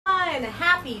and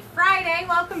happy Friday.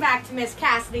 Welcome back to Miss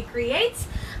Cassidy Creates.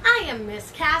 I am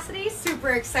Miss Cassidy, super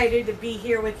excited to be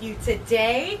here with you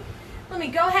today. Let me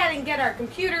go ahead and get our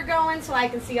computer going so I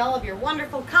can see all of your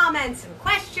wonderful comments and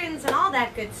questions and all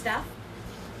that good stuff.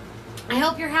 I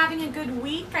hope you're having a good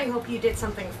week. I hope you did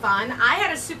something fun. I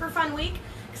had a super fun week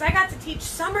because I got to teach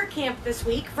summer camp this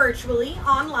week virtually,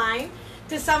 online,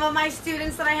 to some of my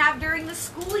students that I have during the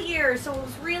school year. So it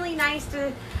was really nice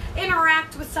to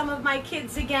interact with some of my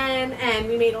kids again, and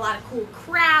we made a lot of cool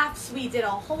crafts. We did a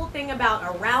whole thing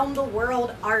about around the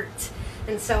world art.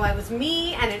 And so I was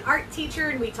me and an art teacher,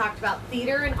 and we talked about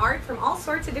theater and art from all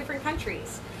sorts of different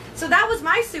countries. So that was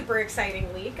my super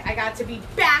exciting week. I got to be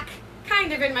back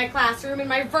kind of in my classroom, in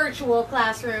my virtual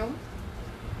classroom.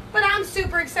 But I'm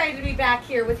super excited to be back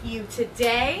here with you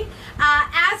today.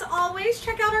 As always,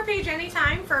 check out our page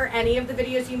anytime for any of the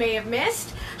videos you may have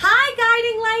missed. Hi,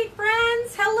 Guiding Light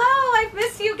friends. Hello, I've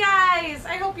missed you guys.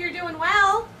 I hope you're doing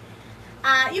well.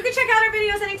 You can check out our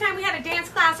videos anytime. We had a dance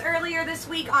class earlier this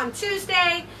week on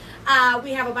Tuesday.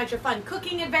 We have a bunch of fun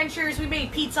cooking adventures. We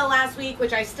made pizza last week,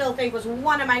 which I still think was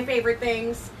one of my favorite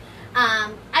things.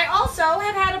 I also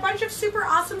have had a bunch of super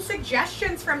awesome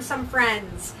suggestions from some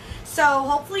friends. So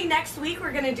hopefully next week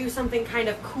we're going to do something kind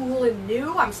of cool and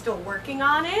new. I'm still working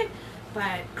on it,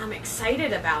 but I'm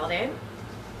excited about it.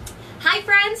 Hi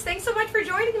friends, thanks so much for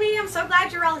joining me. I'm so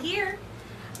glad you're all here.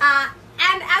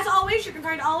 And as always, you can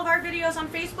find all of our videos on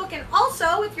Facebook. And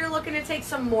also, if you're looking to take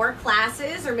some more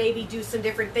classes or maybe do some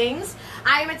different things,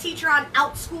 I am a teacher on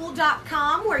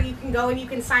outschool.com where you can go and you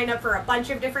can sign up for a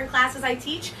bunch of different classes I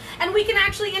teach. And we can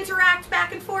actually interact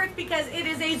back and forth because it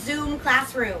is a Zoom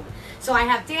classroom. So I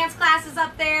have dance classes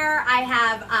up there. I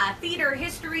have theater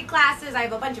history classes. I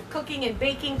have a bunch of cooking and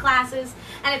baking classes.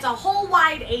 And it's a whole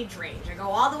wide age range. I go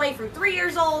all the way from 3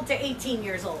 years old to 18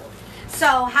 years old.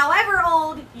 So however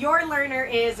old your learner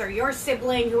is, or your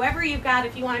sibling, whoever you've got,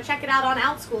 if you want to check it out on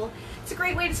OutSchool, it's a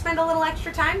great way to spend a little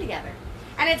extra time together.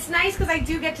 And it's nice because I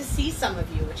do get to see some of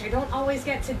you, which I don't always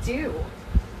get to do.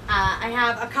 I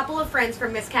have a couple of friends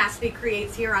from Miss Cassidy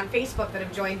Creates here on Facebook that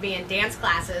have joined me in dance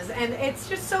classes, and it's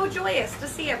just so joyous to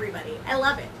see everybody. I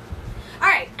love it. All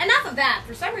right, enough of that.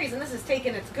 For some reason, this is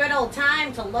taking its good old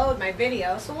time to load my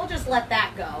video, so we'll just let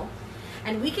that go.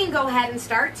 And we can go ahead and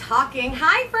start talking.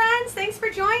 Hi, friends. Thanks for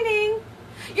joining.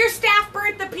 Your staff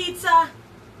burnt the pizza.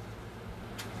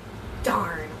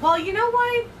 Darn. Well, you know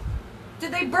what?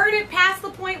 Did they burn it past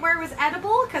the point where it was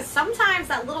edible? Because sometimes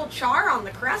that little char on the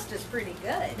crust is pretty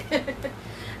good.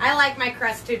 I like my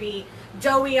crust to be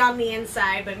doughy on the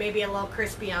inside, but maybe a little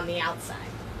crispy on the outside.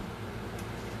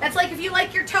 That's like if you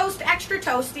like your toast extra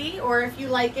toasty, or if you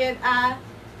like it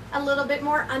a little bit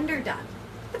more underdone.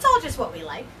 It's all just what we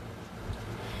like.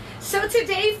 So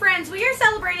today, friends, we are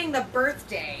celebrating the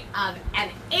birthday of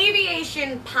an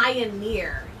aviation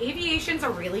pioneer. Aviation's a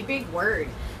really big word.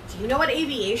 Do you know what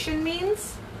aviation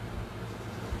means?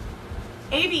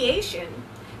 Aviation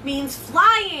means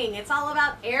flying. It's all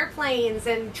about airplanes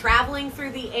and traveling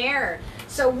through the air.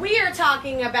 So we are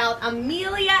talking about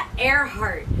Amelia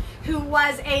Earhart, who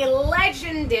was a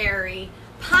legendary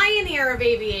pioneer of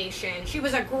aviation. She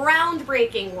was a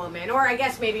groundbreaking woman, or I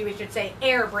guess maybe we should say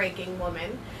air-breaking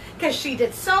woman, because she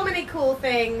did so many cool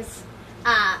things,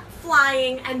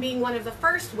 flying and being one of the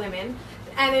first women,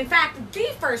 and in fact, the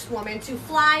first woman to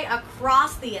fly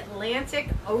across the Atlantic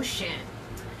Ocean.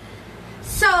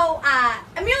 So,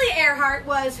 Amelia Earhart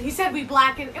was, he said it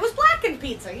was blackened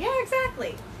pizza. Yeah,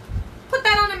 exactly. Put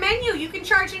that on a menu. You can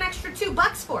charge an extra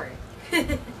 $2 for it.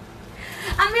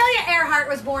 Amelia Earhart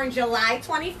was born July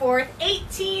 24th,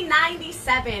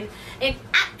 1897 in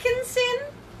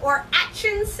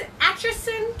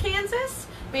Atchison, Kansas.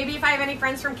 Maybe if I have any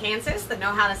friends from Kansas that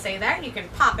know how to say that, you can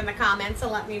pop in the comments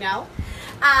and let me know.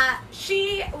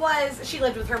 She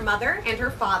lived with her mother and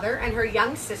her father and her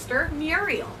young sister,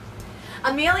 Muriel.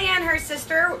 Amelia and her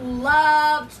sister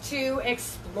loved to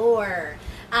explore.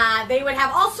 They would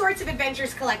have all sorts of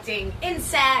adventures collecting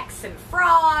insects and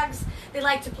frogs. They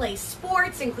liked to play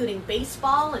sports, including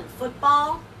baseball and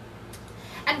football.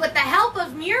 And with the help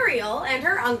of Muriel and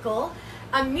her uncle,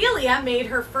 Amelia made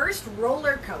her first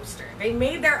roller coaster. They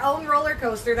made their own roller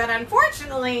coaster that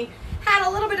unfortunately had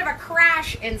a little bit of a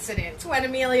crash incident when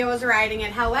Amelia was riding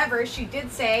it. However, she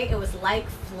did say it was like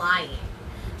flying.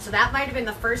 So that might have been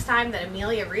the first time that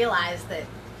Amelia realized that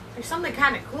there's something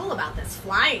kind of cool about this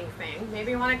flying thing.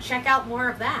 Maybe you want to check out more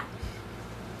of that.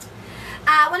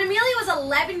 When Amelia was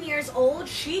 11 years old,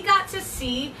 she got to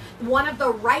see one of the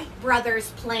Wright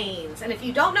brothers' planes. And if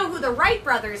you don't know who the Wright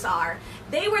brothers are,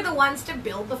 they were the ones to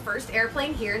build the first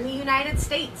airplane here in the United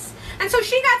States. And so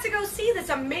she got to go see this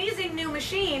amazing new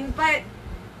machine, but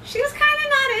she was kind of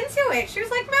not into it. She was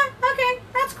like, meh, okay,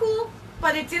 that's cool.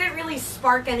 But it didn't really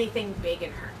spark anything big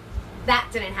in her. That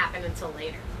didn't happen until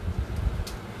later.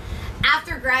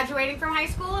 After graduating from high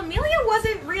school, Amelia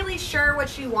wasn't really sure what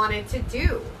she wanted to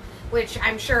do, which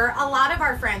I'm sure a lot of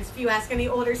our friends, if you ask any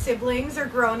older siblings or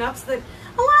grown-ups, that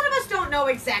a lot of us don't know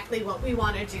exactly what we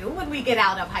want to do when we get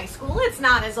out of high school. It's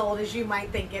not as old as you might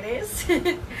think it is.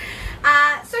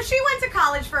 So she went to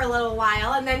college for a little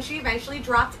while, and then she eventually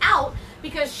dropped out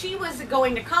because she was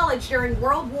going to college during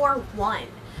World War I,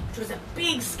 which was a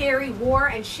big, scary war,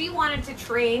 and she wanted to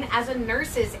train as a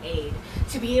nurse's aide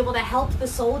to be able to help the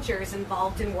soldiers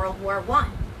involved in World War I,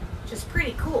 which is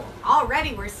pretty cool.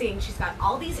 Already we're seeing she's got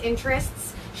all these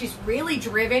interests. She's really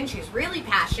driven, she's really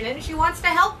passionate, and she wants to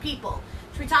help people.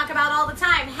 Which we talk about all the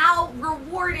time, how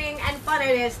rewarding and fun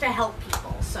it is to help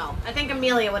people. So I think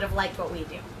Amelia would have liked what we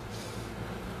do.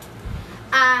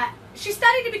 She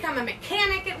studied to become a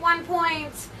mechanic at one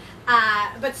point,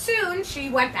 but soon she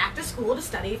went back to school to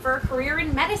study for a career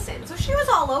in medicine. So she was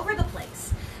all over the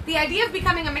place. The idea of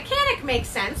becoming a mechanic makes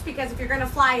sense because if you're going to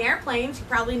fly airplanes, you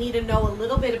probably need to know a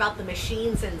little bit about the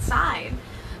machines inside.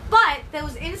 But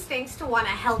those instincts to want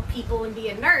to help people and be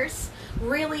a nurse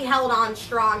really held on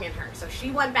strong in her. So she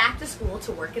went back to school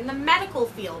to work in the medical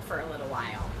field for a little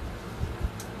while.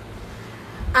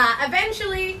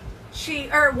 Eventually,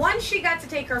 once she got to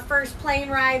take her first plane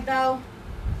ride, though,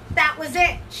 that was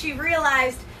it. She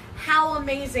realized how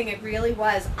amazing it really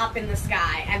was up in the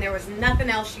sky, and there was nothing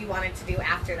else she wanted to do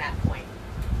after that point.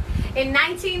 In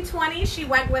 1920, she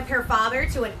went with her father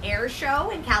to an air show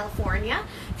in California.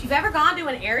 If you've ever gone to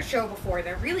an air show before,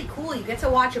 they're really cool. You get to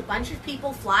watch a bunch of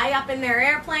people fly up in their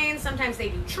airplanes. Sometimes they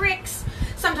do tricks.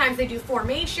 Sometimes they do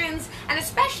formations. And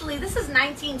especially, this is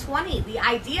 1920. The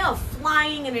idea of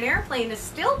flying in an airplane is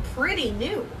still pretty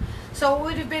new. So it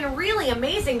would have been really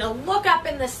amazing to look up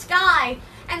in the sky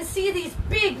and see these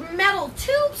big metal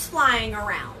tubes flying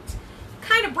around.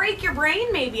 Kind of break your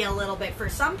brain maybe a little bit for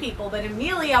some people, but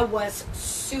Amelia was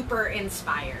super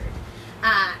inspired.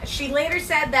 She later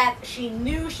said that she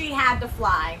knew she had to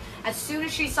fly as soon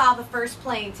as she saw the first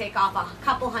plane take off a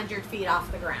couple 100 feet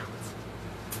off the ground.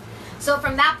 So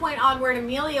from that point onward,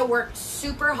 Amelia worked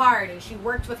super hard, and she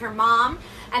worked with her mom,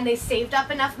 and they saved up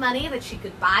enough money that she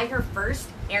could buy her first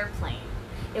airplane.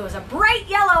 It was a bright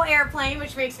yellow airplane,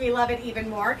 which makes me love it even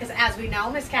more, because as we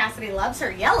know, Miss Cassidy loves her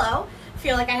yellow. I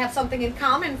feel like I have something in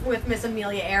common with Miss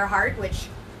Amelia Earhart, which,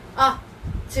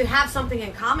 to have something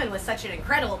in common with such an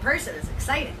incredible person is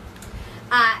exciting.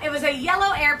 It was a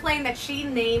yellow airplane that she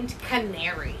named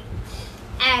Canary.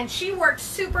 And she worked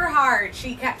super hard.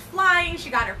 She kept flying. She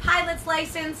got her pilot's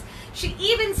license. She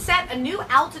even set a new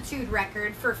altitude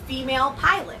record for female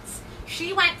pilots.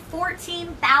 She went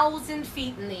 14,000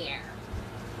 feet in the air.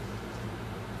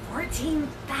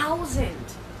 14,000.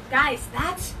 Guys,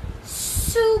 that's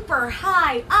super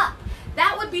high up.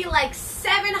 That would be like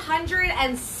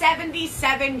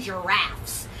 777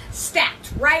 giraffes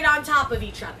stacked right on top of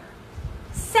each other.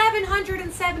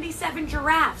 777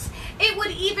 giraffes. It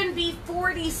would even be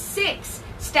 46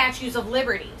 Statues of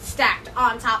Liberty stacked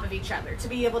on top of each other to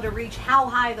be able to reach how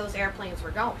high those airplanes were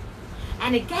going.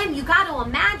 And again, you got to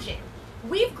imagine,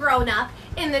 we've grown up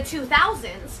in the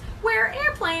 2000s where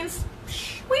airplanes,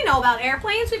 we know about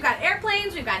airplanes. We've got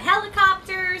airplanes, we've got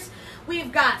helicopters,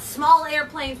 we've got small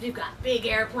airplanes, we've got big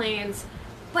airplanes.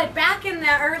 But back in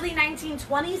the early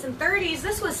 1920s and 30s,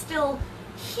 this was still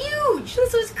huge.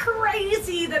 This was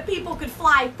crazy that people could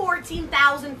fly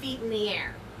 14,000 feet in the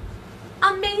air.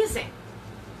 Amazing.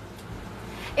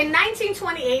 In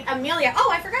 1928, Amelia,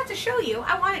 I forgot to show you.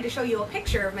 I wanted to show you a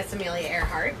picture of Miss Amelia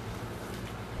Earhart.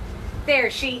 There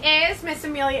she is, Miss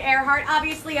Amelia Earhart.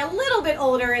 Obviously a little bit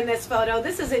older in this photo.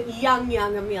 This isn't young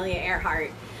Amelia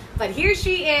Earhart. But here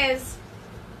she is.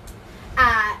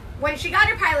 When she got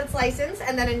her pilot's license,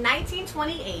 and then in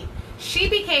 1928, she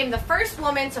became the first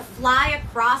woman to fly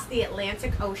across the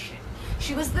Atlantic Ocean.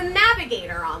 She was the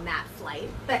navigator on that flight.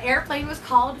 The airplane was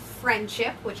called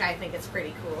Friendship, which I think is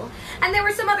pretty cool. And there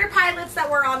were some other pilots that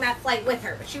were on that flight with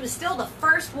her, but she was still the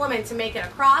first woman to make it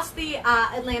across the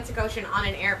Atlantic Ocean on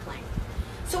an airplane.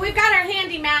 So we've got our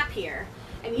handy map here,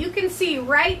 and you can see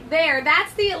right there,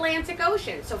 that's the Atlantic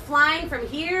Ocean. So flying from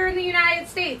here in the United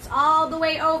States all the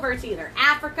way over to either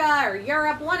Africa or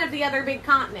Europe, one of the other big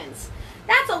continents.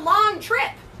 That's a long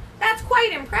trip. That's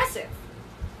quite impressive.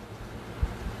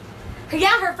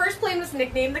 Yeah, her first plane was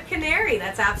nicknamed the Canary.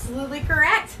 That's absolutely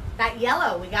correct. That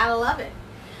yellow, we gotta love it.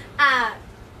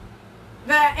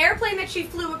 The airplane that she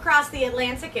flew across the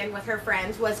Atlantic in with her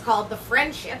friends was called the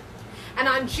Friendship. And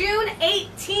on June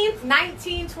 18th,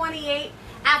 1928,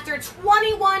 after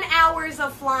 21 hours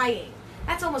of flying,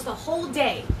 that's almost a whole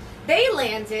day, They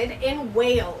landed in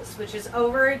Wales, which is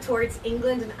over towards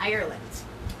England and Ireland.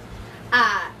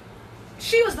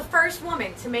 She was the first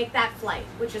woman to make that flight,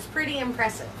 which is pretty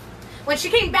impressive. When she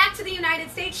came back to the United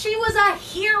States, she was a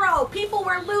hero. People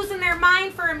were losing their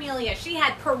mind for Amelia. She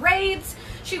had parades.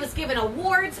 She was given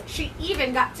awards. She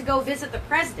even got to go visit the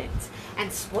president.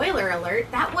 And spoiler alert,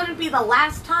 that wouldn't be the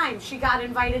last time she got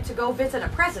invited to go visit a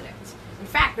president. In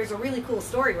fact, there's a really cool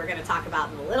story we're going to talk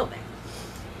about in a little bit.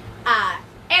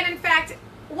 And in fact,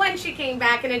 when she came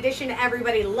back, in addition to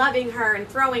everybody loving her and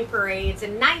throwing parades,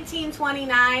 in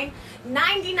 1929,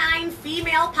 99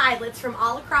 female pilots from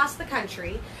all across the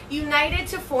country united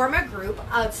to form a group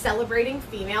of celebrating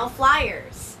female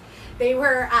flyers. They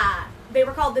were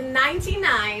called the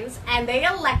 99s, and they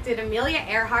elected Amelia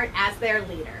Earhart as their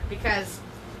leader because,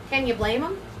 can you blame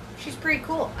them? She's pretty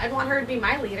cool. I'd want her to be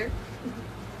my leader.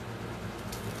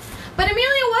 But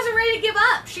Amelia wasn't ready to give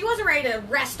up. She wasn't ready to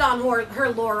rest on her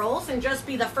laurels and just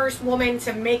be the first woman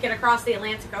to make it across the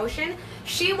Atlantic Ocean.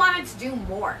 She wanted to do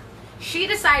more. She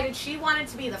decided she wanted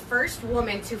to be the first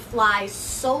woman to fly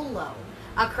solo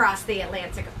across the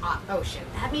Atlantic Ocean.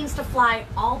 That means to fly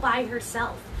all by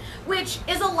herself, which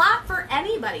is a lot for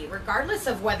anybody, regardless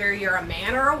of whether you're a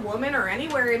man or a woman or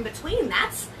anywhere in between.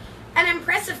 That's an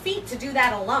impressive feat to do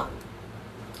that alone.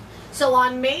 So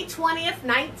on May 20th,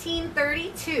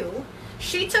 1932,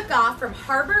 she took off from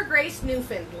Harbor Grace,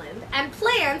 Newfoundland, and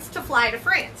plans to fly to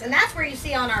France. And that's where you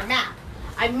see on our map.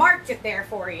 I marked it there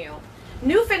for you.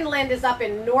 Newfoundland is up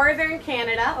in northern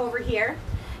Canada over here.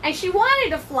 And she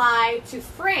wanted to fly to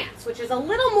France, which is a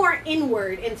little more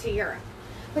inward into Europe.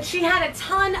 But she had a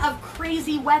ton of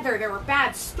crazy weather. There were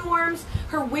bad storms.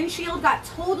 Her windshield got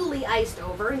totally iced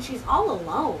over, and she's all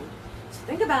alone.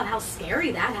 Think about how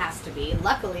scary that has to be.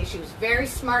 Luckily, she was very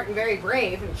smart and very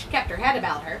brave, and she kept her head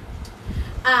about her.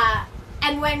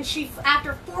 And when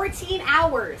after 14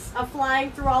 hours of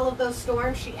flying through all of those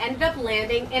storms, she ended up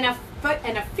landing in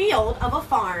a field of a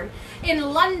farm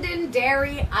in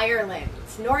Londonderry, Ireland,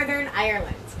 Northern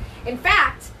Ireland. In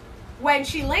fact, when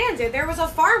she landed, there was a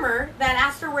farmer that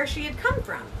asked her where she had come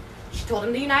from. She told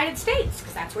him the United States,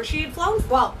 because that's where she had flown.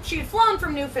 Well, she had flown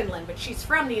from Newfoundland, but she's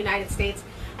from the United States.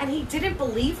 And he didn't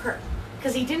believe her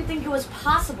because he didn't think it was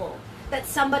possible that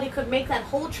somebody could make that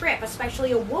whole trip,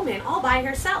 especially a woman, all by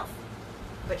herself.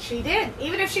 But she did.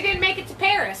 Even if she didn't make it to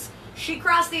Paris, she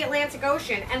crossed the Atlantic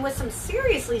Ocean, and with some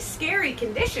seriously scary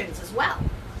conditions as well.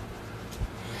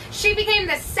 She became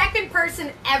the second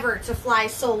person ever to fly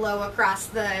solo across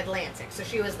the Atlantic. So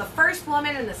she was the first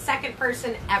woman and the second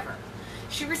person ever.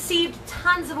 She received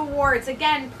tons of awards,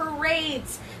 again,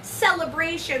 parades,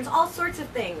 celebrations, all sorts of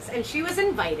things. And she was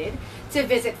invited to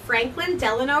visit Franklin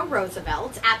Delano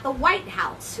Roosevelt at the White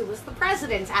House, who was the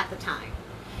president at the time.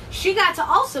 She got to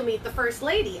also meet the First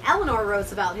Lady, Eleanor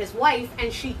Roosevelt, his wife,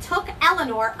 and she took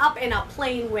Eleanor up in a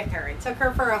plane with her and took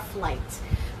her for a flight,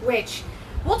 which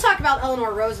we'll talk about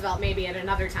Eleanor Roosevelt maybe at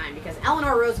another time, because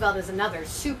Eleanor Roosevelt is another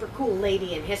super cool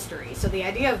lady in history. So the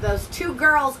idea of those two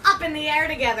girls up in the air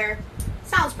together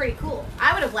sounds pretty cool.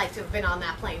 I would have liked to have been on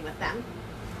that plane with them.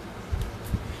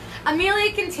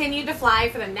 Amelia continued to fly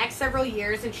for the next several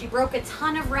years, and she broke a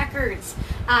ton of records.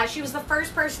 She was the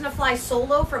first person to fly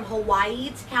solo from Hawaii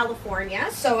to California.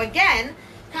 So again,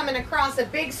 coming across a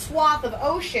big swath of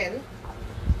ocean,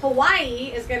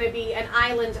 Hawaii is going to be an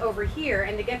island over here,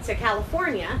 and to get to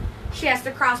California, she has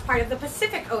to cross part of the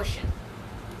Pacific Ocean.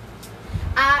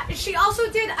 She also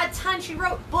did a ton. She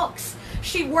wrote books.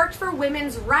 She worked for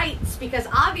women's rights because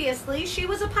obviously she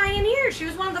was a pioneer. She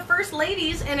was one of the first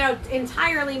ladies in an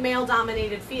entirely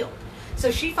male-dominated field. So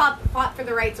she fought for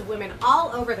the rights of women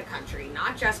all over the country,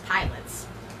 not just pilots.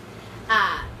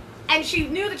 And she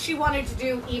knew that she wanted to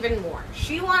do even more.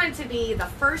 She wanted to be the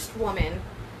first woman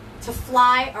to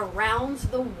fly around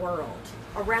the world,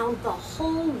 around the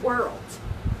whole world,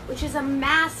 which is a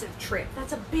massive trip.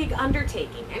 That's a big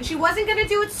undertaking. And she wasn't going to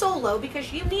do it solo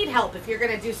because you need help if you're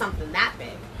going to do something that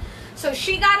big. So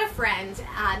she got a friend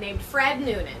named Fred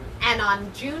Noonan. And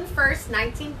on June 1st,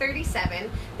 1937,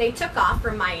 they took off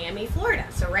from Miami, Florida.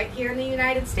 So right here in the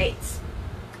United States.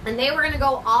 And they were going to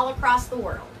go all across the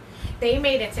world. They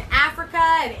made it to Africa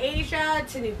and Asia,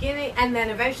 to New Guinea, and then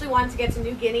eventually wanted to get to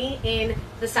New Guinea in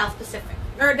the South Pacific.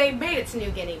 Or they made it to New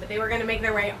Guinea, but they were going to make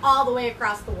their way all the way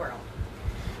across the world.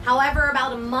 However,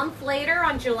 about a month later,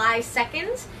 on July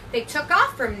 2nd, they took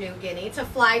off from New Guinea to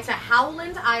fly to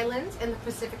Howland Island in the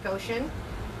Pacific Ocean,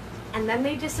 and then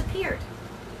they disappeared.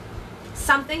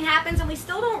 Something happens, and we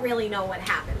still don't really know what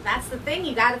happened. That's the thing.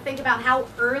 You got to think about how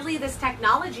early this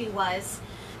technology was,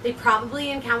 They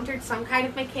probably encountered some kind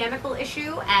of mechanical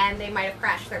issue, and they might have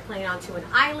crashed their plane onto an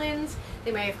island.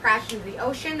 They might have crashed into the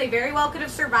ocean. They very well could have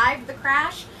survived the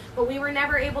crash, but we were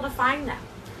never able to find them.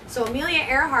 So Amelia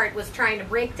Earhart was trying to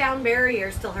break down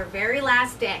barriers till her very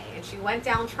last day, and she went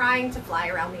down trying to fly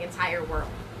around the entire world.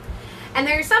 And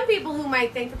there are some people who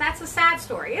might think that that's a sad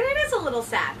story, and it is a little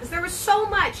sad, because there was so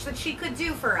much that she could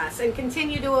do for us and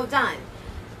continue to have done.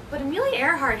 But Amelia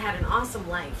Earhart had an awesome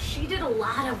life. She did a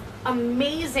lot of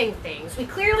amazing things. We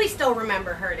clearly still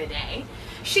remember her today.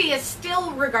 She is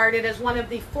still regarded as one of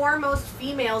the foremost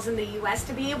females in the U.S.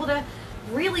 to be able to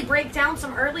really break down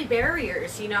some early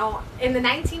barriers, you know, in the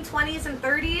 1920s and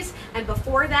 30s and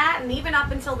before that, and even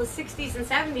up until the 60s and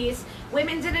 70s,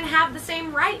 women didn't have the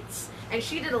same rights. And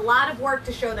she did a lot of work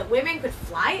to show that women could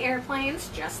fly airplanes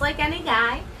just like any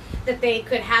guy, that they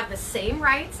could have the same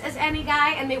rights as any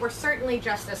guy, and they were certainly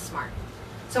just as smart.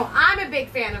 So I'm a big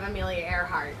fan of Amelia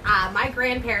Earhart. My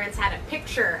grandparents had a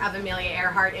picture of Amelia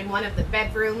Earhart in one of the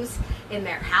bedrooms in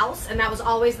their house, and that was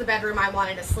always the bedroom I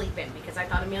wanted to sleep in because I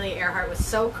thought Amelia Earhart was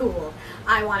so cool.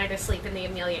 I wanted to sleep in the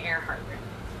Amelia Earhart room.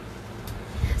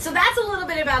 So that's a little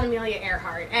bit about Amelia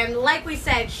Earhart, and like we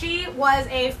said, she was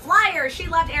a flyer. She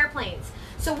loved airplanes.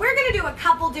 So we're going to do a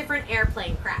couple different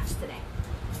airplane crafts today.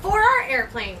 For our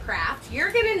airplane craft,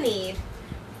 you're going to need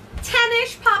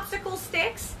 10-ish popsicle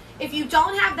sticks. If you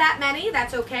don't have that many,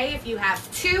 that's okay. If you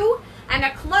have 2 and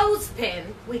a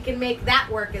clothespin, we can make that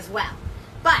work as well.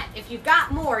 But if you've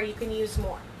got more, you can use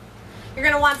more. You're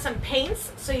going to want some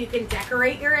paints so you can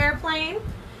decorate your airplane.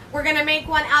 We're going to make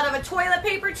one out of a toilet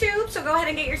paper tube, so go ahead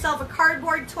and get yourself a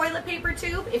cardboard toilet paper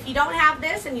tube. If you don't have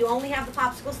this and you only have the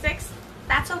popsicle sticks,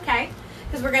 that's okay,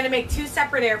 because we're going to make 2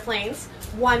 separate airplanes,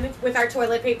 one with our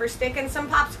toilet paper stick and some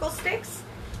popsicle sticks,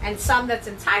 and some that's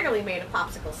entirely made of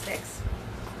popsicle sticks.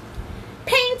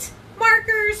 Paint,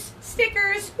 markers,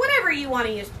 stickers, whatever you want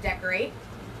to use to decorate.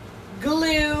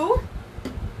 Glue,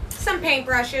 some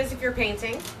paintbrushes if you're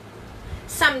painting,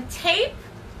 some tape,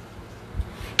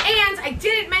 and I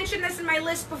didn't mention this in my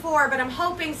list before, but I'm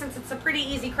hoping since it's a pretty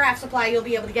easy craft supply, you'll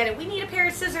be able to get it. We need a pair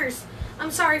of scissors.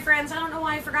 I'm sorry, friends. I don't know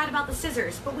why I forgot about the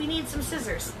scissors, but we need some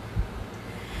scissors.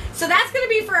 So that's going to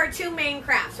be for our 2 main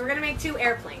crafts. We're going to make 2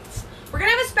 airplanes. We're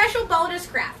going to have a special bonus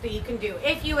craft that you can do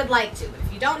if you would like to, but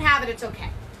if you don't have it, it's okay.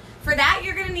 For that,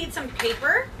 you're going to need some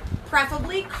paper,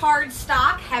 preferably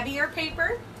cardstock, heavier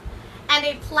paper, and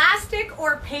a plastic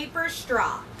or paper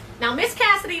straw. Now, Miss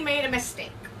Cassidy made a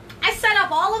mistake. I set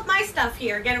up all of my stuff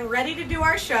here, getting ready to do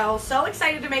our show, so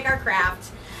excited to make our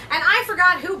craft, and I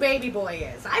forgot who Baby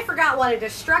Boy is. I forgot what a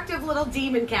destructive little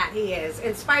demon cat he is,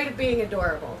 in spite of being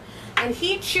adorable. And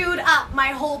he chewed up my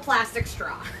whole plastic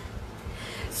straw.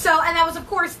 So, and that was, of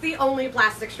course, the only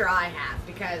plastic straw I have,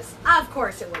 because, of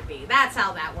course, it would be. That's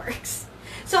how that works.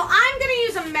 So I'm going to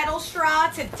use a metal straw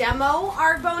to demo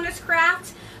our bonus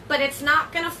craft, but it's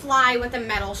not going to fly with a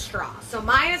metal straw. So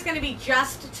mine is going to be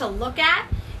just to look at.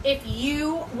 If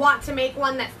you want to make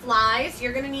one that flies,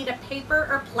 you're going to need a paper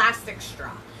or plastic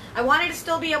straw. I wanted to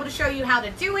still be able to show you how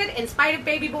to do it in spite of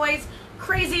Baby Boy's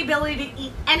crazy ability to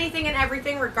eat anything and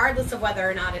everything regardless of whether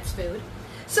or not it's food.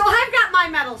 So I've got my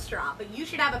metal straw, but you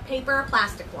should have a paper or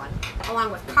plastic one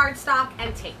along with cardstock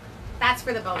and tape. That's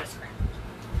for the bonus craft.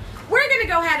 We're going to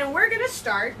go ahead and we're going to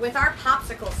start with our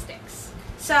popsicle sticks.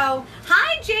 So,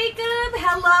 hi Jacob.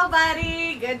 Hello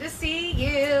buddy. Good to see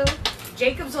you.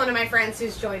 Jacob's one of my friends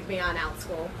who's joined me on Out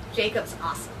School. Jacob's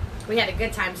awesome. We had a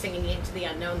good time singing Into the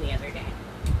Unknown the other day.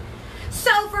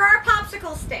 So for our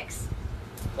popsicle sticks,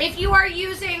 if you are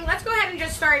using, let's go ahead and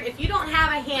just start, if you don't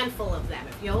have a handful of them,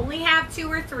 if you only have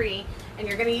 2 or 3, and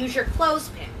you're going to use your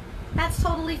clothespin, that's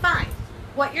totally fine.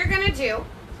 What you're going to do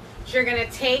is you're going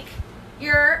to take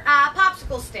your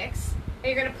popsicle sticks, and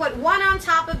you're going to put one on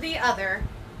top of the other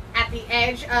at the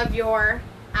edge of your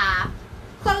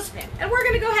clothespin. And we're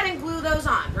going to go ahead and glue those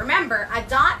on. Remember, a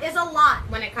dot is a lot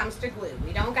when it comes to glue.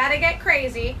 We don't got to get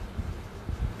crazy.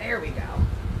 There we go.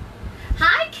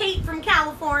 Hi, Kate from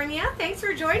California. Thanks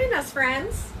for joining us,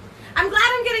 friends. I'm glad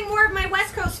I'm getting more of my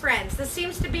West Coast friends. This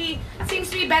seems to be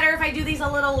better if I do these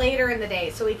a little later in the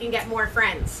day so we can get more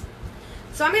friends.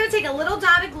 So I'm going to take a little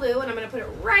dot of glue and I'm going to put it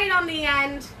right on the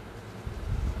end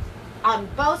on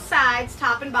both sides,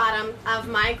 top and bottom, of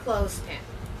my clothespin.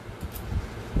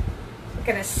 I'm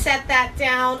going to set that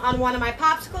down on one of my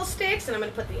popsicle sticks and I'm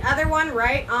going to put the other one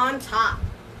right on top.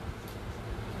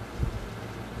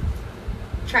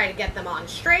 Try to get them on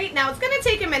straight. Now it's going to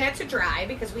take a minute to dry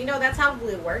because we know that's how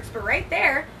glue works, but right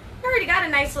there, you already got a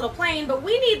nice little plane, but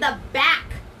we need the back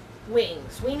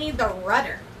wings. We need the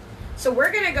rudder. So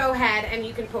we're going to go ahead and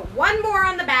you can put one more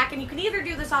on the back, and you can either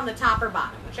do this on the top or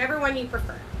bottom, whichever one you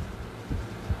prefer.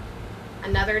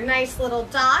 Another nice little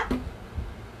dot.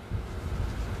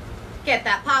 Get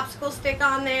that popsicle stick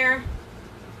on there.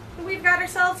 And we've got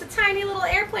ourselves a tiny little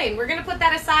airplane. We're gonna put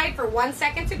that aside for 1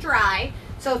 second to dry.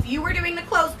 So if you were doing the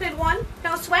clothespin one,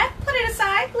 no sweat, put it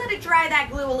aside, let it dry that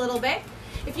glue a little bit.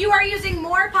 If you are using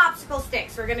more popsicle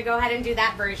sticks, we're gonna go ahead and do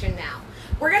that version now.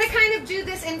 We're gonna kind of do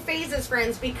this in phases,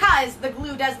 friends, because the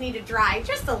glue does need to dry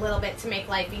just a little bit to make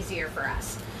life easier for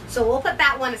us. So we'll put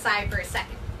that one aside for a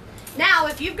second. Now,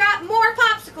 if you've got more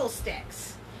popsicle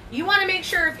sticks, you wanna make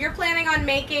sure if you're planning on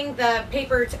making the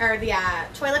paper or the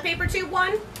toilet paper tube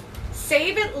one,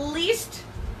 save at least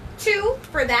 2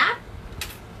 for that.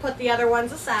 Put the other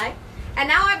ones aside. And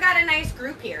now I've got a nice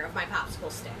group here of my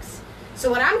popsicle sticks. So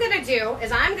what I'm gonna do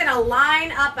is I'm gonna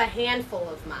line up a handful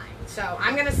of mine. So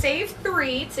I'm gonna save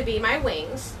 3 to be my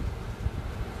wings.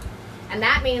 And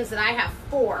that means that I have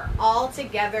 4 all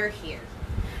together here.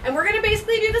 And we're gonna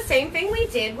basically do the same thing we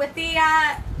did with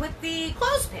the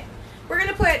clothespin.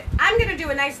 I'm gonna do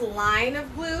a nice line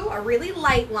of glue, a really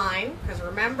light line, because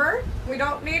remember, we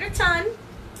don't need a ton,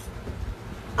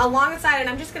 along the side, and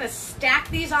I'm just gonna stack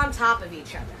these on top of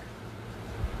each other.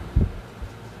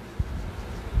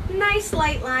 Nice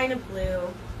light line of glue.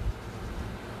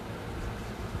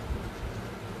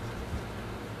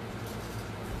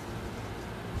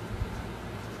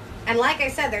 And like I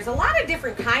said, there's a lot of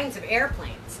different kinds of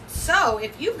airplanes. So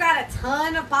if you've got a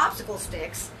ton of popsicle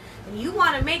sticks and you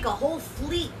want to make a whole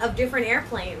fleet of different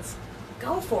airplanes,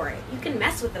 go for it. You can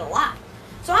mess with it a lot.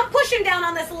 So I'm pushing down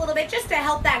on this a little bit just to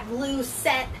help that glue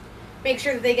set. Make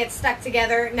sure that they get stuck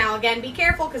together. Now again, be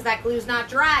careful because that glue's not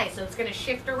dry, so it's going to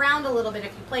shift around a little bit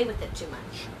if you play with it too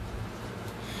much.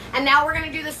 And now we're going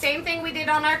to do the same thing we did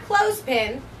on our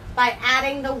clothespin by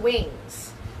adding the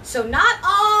wings. So not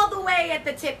all the way at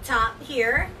the tip top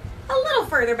here. A little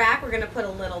further back, we're going to put a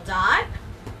little dot.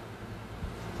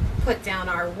 Put down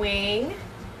our wing.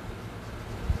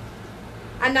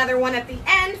 Another one at the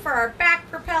end for our back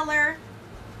propeller.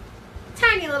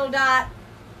 Tiny little dot.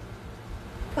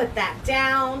 Put that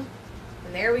down.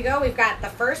 And there we go. We've got the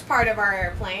first part of our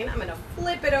airplane. I'm going to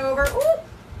flip it over. Ooh.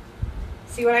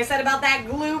 See what I said about that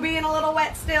glue being a little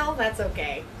wet still? That's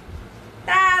okay.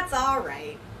 That's all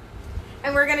right.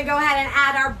 And we're going to go ahead and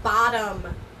add our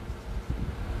bottom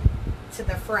to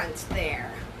the front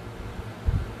there.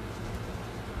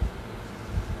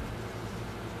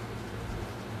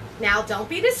 Now, don't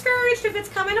be discouraged if it's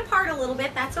coming apart a little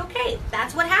bit. That's okay.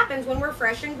 That's what happens when we're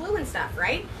fresh and glue and stuff,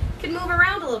 right? It can move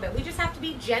around a little bit. We just have to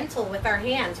be gentle with our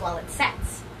hands while it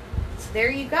sets. So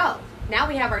there you go. Now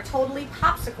we have our totally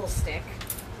popsicle stick.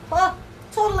 Oh,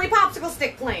 totally popsicle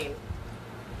stick plane.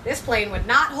 This plane would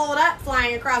not hold up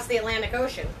flying across the Atlantic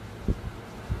Ocean.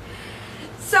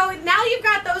 So now you've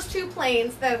got those 2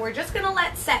 planes that we're just going to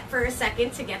let set for a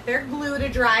second to get their glue to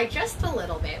dry just a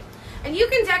little bit. And you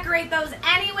can decorate those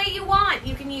any way you want.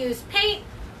 You can use paint,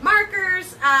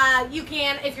 markers. You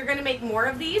can, if you're going to make more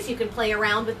of these, you can play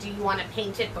around with, do you want to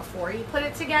paint it before you put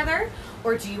it together?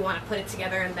 Or do you want to put it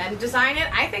together and then design it?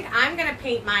 I think I'm going to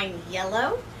paint mine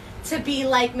yellow to be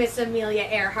like Miss Amelia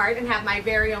Earhart and have my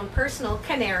very own personal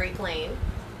canary plane.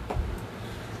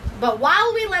 But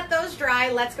while we let those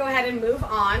dry, let's go ahead and move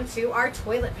on to our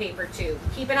toilet paper tube.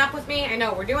 Keeping up with me? I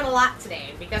know we're doing a lot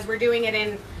today because we're doing it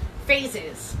in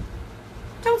phases.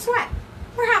 Don't sweat.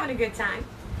 We're having a good time.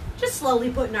 Just slowly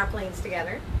putting our planes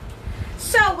together.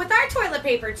 So with our toilet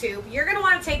paper tube, you're going to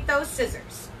want to take those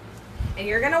scissors and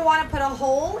you're going to want to put a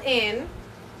hole in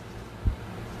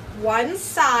one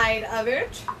side of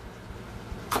it.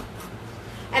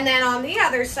 And then on the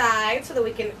other side, so that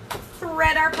we can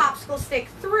thread our popsicle stick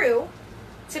through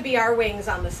to be our wings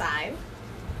on the side.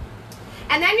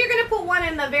 And then you're going to put one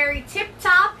in the very tip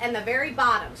top and the very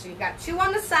bottom. So you've got 2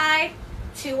 on the side,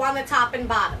 2 on the top and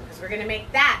bottom, because we're going to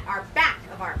make that our back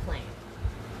of our plane.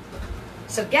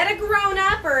 So get a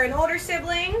grown-up or an older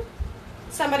sibling,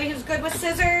 somebody who's good with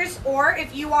scissors, or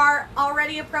if you are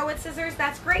already a pro with scissors,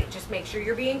 that's great. Just make sure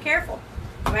you're being careful.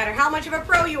 No matter how much of a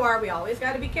pro you are, we always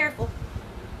got to be careful.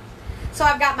 So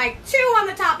I've got my 2 on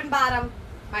the top and bottom,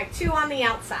 my 2 on the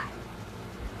outside.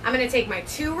 I'm going to take my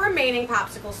 2 remaining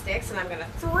popsicle sticks and I'm going to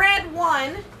thread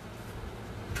one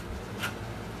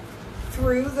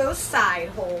through those side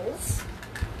holes.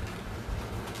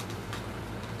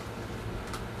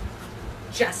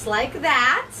 Just like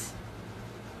that.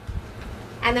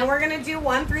 And then we're going to do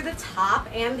one through the top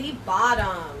and the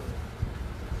bottom.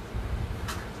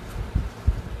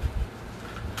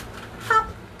 Hop.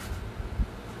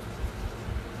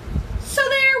 So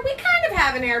there, we kind of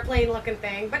have an airplane looking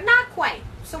thing, but not quite.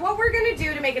 So what we're going to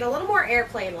do to make it a little more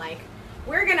airplane-like,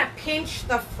 we're going to pinch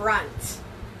the front.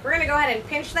 We're gonna go ahead and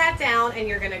pinch that down, and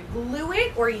you're gonna glue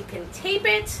it, or you can tape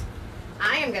it.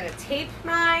 I am gonna tape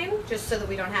mine just so that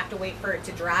we don't have to wait for it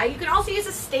to dry. You can also use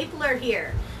a stapler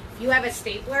here. If you have a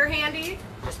stapler handy,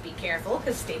 just be careful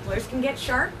because staplers can get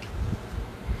sharp.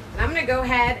 And I'm gonna go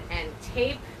ahead and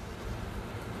tape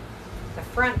the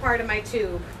front part of my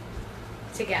tube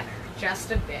together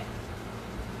just a bit.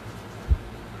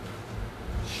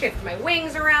 Shift my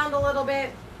wings around a little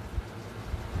bit.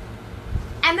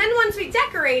 And then once we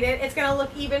decorate it, it's gonna look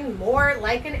even more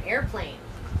like an airplane.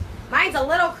 Mine's a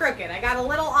little crooked. I got a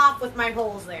little off with my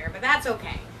holes there, but that's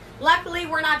okay. Luckily,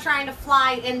 we're not trying to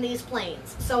fly in these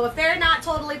planes. So if they're not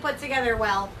totally put together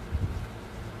well,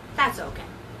 that's okay.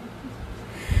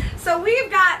 So we've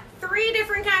got 3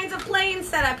 different kinds of planes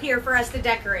set up here for us to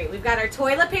decorate. We've got our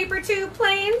toilet paper tube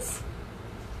planes.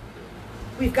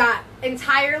 We've got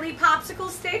entirely popsicle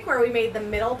stick, where we made the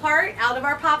middle part out of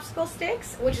our popsicle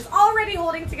sticks, which is already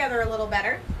holding together a little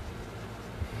better.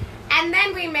 And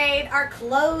then we made our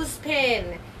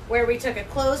clothespin, where we took a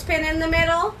clothespin in the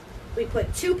middle, we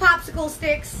put 2 popsicle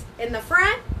sticks in the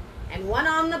front, and 1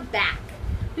 on the back.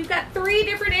 We've got 3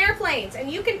 different airplanes, and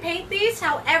you can paint these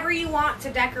however you want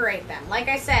to decorate them. Like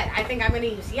I said, I think I'm going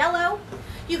to use yellow.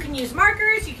 You can use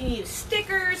markers, you can use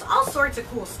stickers, all sorts of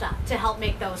cool stuff to help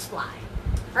make those fly.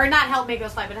 Or not help make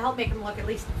those fly, but help make them look at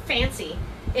least fancy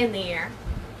in the air.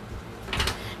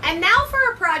 And now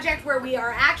for a project where we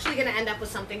are actually going to end up with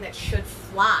something that should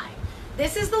fly.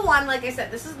 This is the one, like I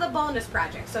said, this is the bonus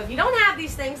project. So if you don't have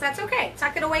these things, that's okay.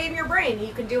 Tuck it away in your brain and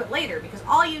you can do it later, because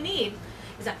all you need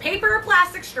is a paper or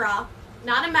plastic straw,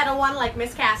 not a metal one like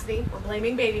Miss Cassidy. We're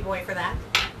blaming Baby Boy for that.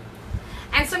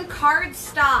 And some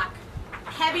cardstock,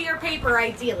 heavier paper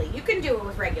ideally. You can do it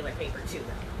with regular paper too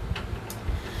though.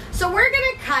 So we're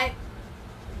going to cut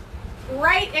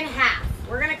right in half.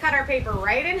 We're going to cut our paper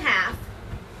right in half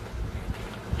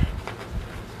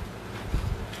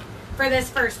for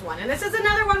this first one. And this is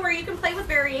another one where you can play with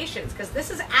variations, because this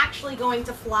is actually going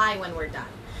to fly when we're done.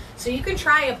 So you can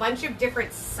try a bunch of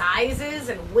different sizes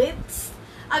and widths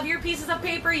of your pieces of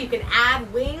paper. You can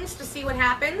add wings to see what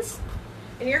happens.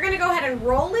 And you're going to go ahead and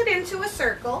roll it into a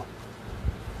circle.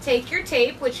 Take your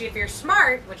tape, which if you're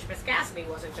smart, which Miss Cassidy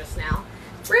wasn't just now,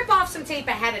 rip off some tape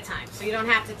ahead of time so you don't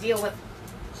have to deal with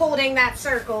holding that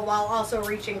circle while also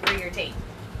reaching for your tape.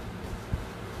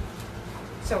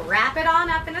 So wrap it on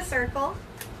up in a circle.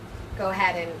 Go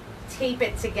ahead and tape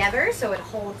it together so it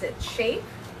holds its shape.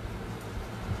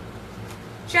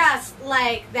 Just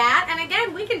like that. And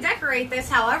again, we can decorate this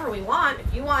however we want.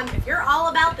 If you're all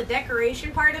about the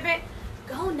decoration part of it,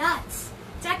 go nuts.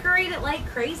 Decorate it like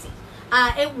crazy.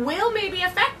 It will maybe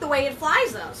affect the way it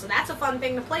flies though, so that's a fun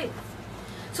thing to play with.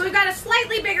 So we've got a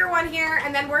slightly bigger one here,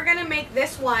 and then we're gonna make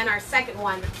this one, our second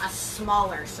one, a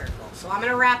smaller circle. So I'm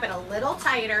gonna wrap it a little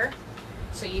tighter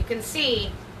so you can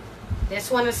see this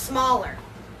one is smaller.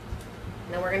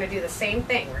 And then we're gonna do the same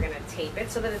thing. We're gonna tape it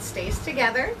so that it stays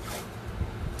together.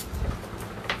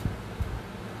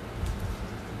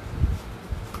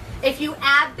 If you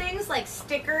add things like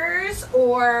stickers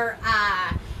or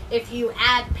if you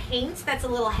add paint that's a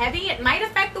little heavy, it might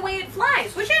affect the way it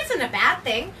flies, which isn't a bad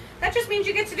thing. That just means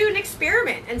you get to do an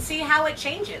experiment and see how it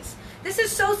changes. This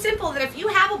is so simple that if you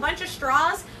have a bunch of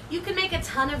straws, you can make a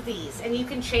ton of these and you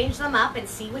can change them up and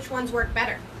see which ones work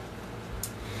better.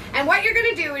 And what you're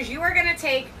going to do is you are going to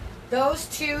take those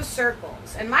 2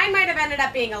 circles. And mine might have ended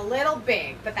up being a little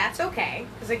big, but that's okay,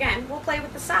 because again, we'll play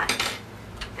with the size.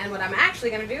 And what I'm actually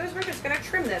going to do is we're just going to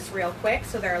trim this real quick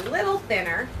so they're a little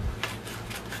thinner.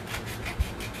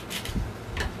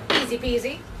 Easy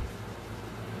peasy.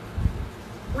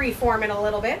 Reform it a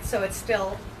little bit so it's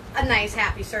still a nice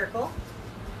happy circle.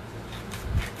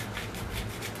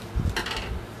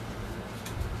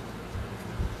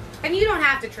 And you don't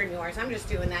have to trim yours. I'm just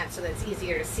doing that so that it's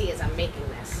easier to see as I'm making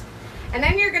this. And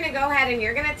then you're going to go ahead and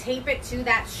you're going to tape it to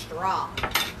that straw.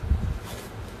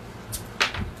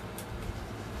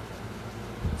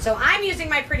 So I'm using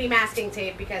my pretty masking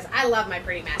tape because I love my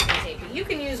pretty masking tape. But you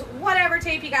can use whatever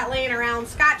tape you got laying around.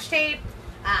 Scotch tape,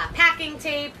 packing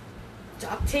tape,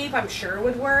 duct tape I'm sure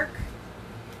would work.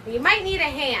 You might need a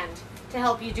hand to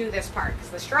help you do this part because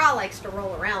the straw likes to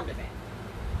roll around a bit.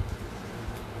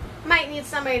 Might need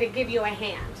somebody to give you a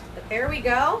hand. But there we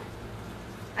go.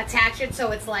 Attach it so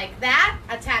it's like that.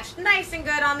 Attached nice and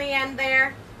good on the end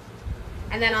there.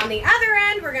 And then on the other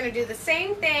end, we're going to do the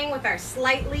same thing with our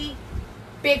slightly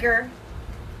bigger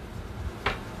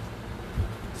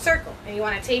circle. And you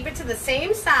want to tape it to the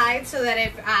same side so that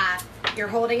if you're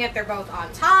holding it, they're both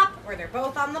on top or they're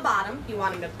both on the bottom. You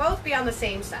want them to both be on the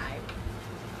same side.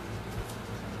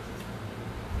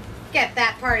 Get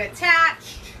that part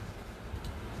attached.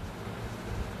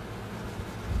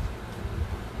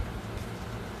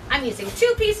 I'm using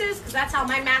 2 pieces because that's how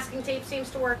my masking tape seems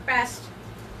to work best.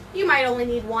 You might only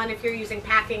need 1 if you're using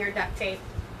packing or duct tape.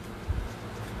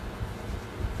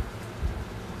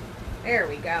 There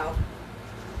we go.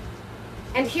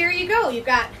 And here you go. You've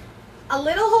got a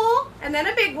little hole and then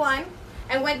a big one.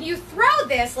 And when you throw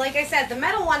this, like I said, the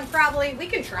metal one probably, we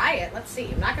can try it. Let's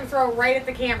see. I'm not going to throw it right at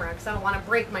the camera because I don't want to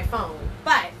break my phone.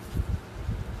 But,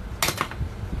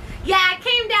 yeah, it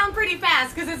came down pretty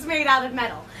fast because it's made out of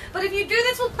metal. But if you do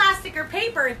this with plastic or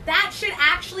paper, that should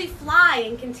actually fly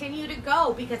and continue to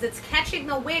go because it's catching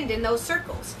the wind in those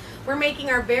circles. We're making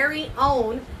our very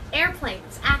own airplane.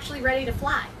 It's actually ready to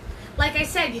fly. Like I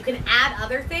said, you can add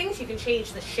other things. You can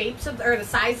change the shapes of, or the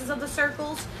sizes of the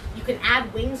circles. You can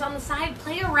add wings on the side.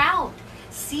 Play around.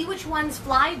 See which ones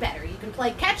fly better. You can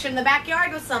play catch in the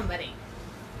backyard with somebody.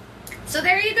 So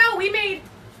there you go. We made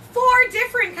 4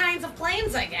 different kinds of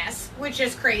planes, I guess, which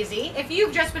is crazy. If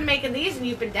you've just been making these and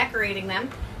you've been decorating them,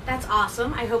 that's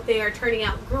awesome. I hope they are turning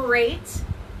out great.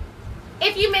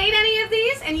 If you made any of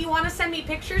these and you want to send me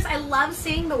pictures, I love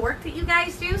seeing the work that you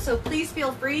guys do, so please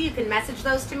feel free. You can message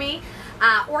those to me,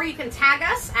 or you can tag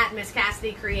us at Miss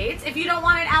Cassidy Creates. If you don't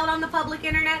want it out on the public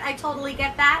internet, I totally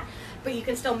get that, but you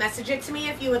can still message it to me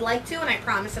if you would like to, and I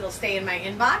promise it'll stay in my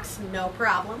inbox, no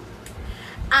problem.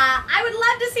 I would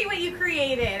love to see what you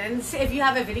created, and if you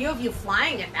have a video of you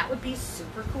flying it, that would be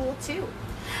super cool too.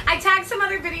 I tagged some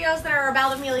other videos that are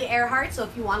about Amelia Earhart, so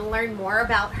if you want to learn more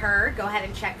about her, go ahead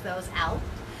and check those out.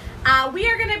 We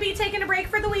are going to be taking a break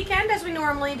for the weekend, as we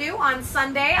normally do. On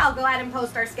Sunday, I'll go ahead and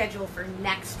post our schedule for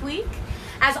next week.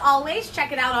 As always,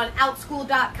 check it out on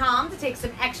outschool.com to take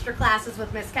some extra classes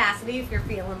with Miss Cassidy if you're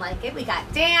feeling like it. We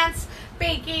got dance,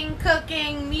 baking,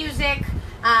 cooking, music.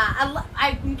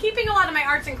 I'm keeping a lot of my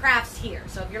arts and crafts here,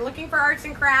 so if you're looking for arts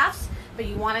and crafts, but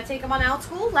you want to take them on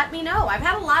OutSchool, let me know. I've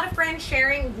had a lot of friends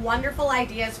sharing wonderful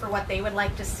ideas for what they would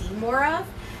like to see more of,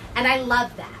 and I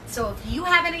love that. So if you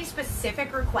have any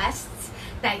specific requests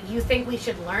that you think we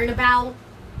should learn about,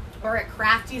 or a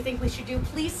craft you think we should do,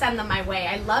 please send them my way.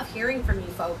 I love hearing from you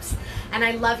folks, and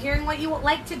I love hearing what you would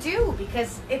like to do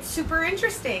because it's super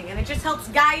interesting, and it just helps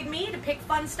guide me to pick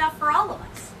fun stuff for all of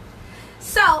us.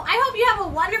 So, I hope you have a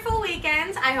wonderful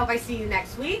weekend. I hope I see you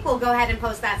next week. We'll go ahead and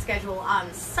post that schedule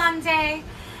on Sunday.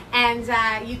 And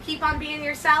you keep on being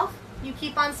yourself. You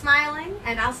keep on smiling.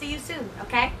 And I'll see you soon,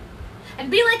 okay? And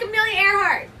be like Amelia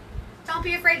Earhart. Don't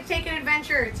be afraid to take an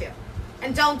adventure or 2.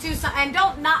 And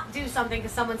don't not do something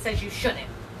because someone says you shouldn't.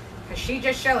 Because she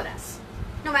just showed us.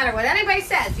 No matter what anybody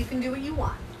says, you can do what you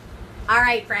want. All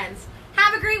right, friends.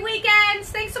 Have a great weekend.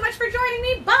 Thanks so much for joining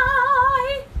me.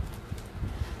 Bye.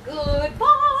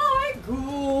 Goodbye.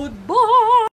 Goodbye.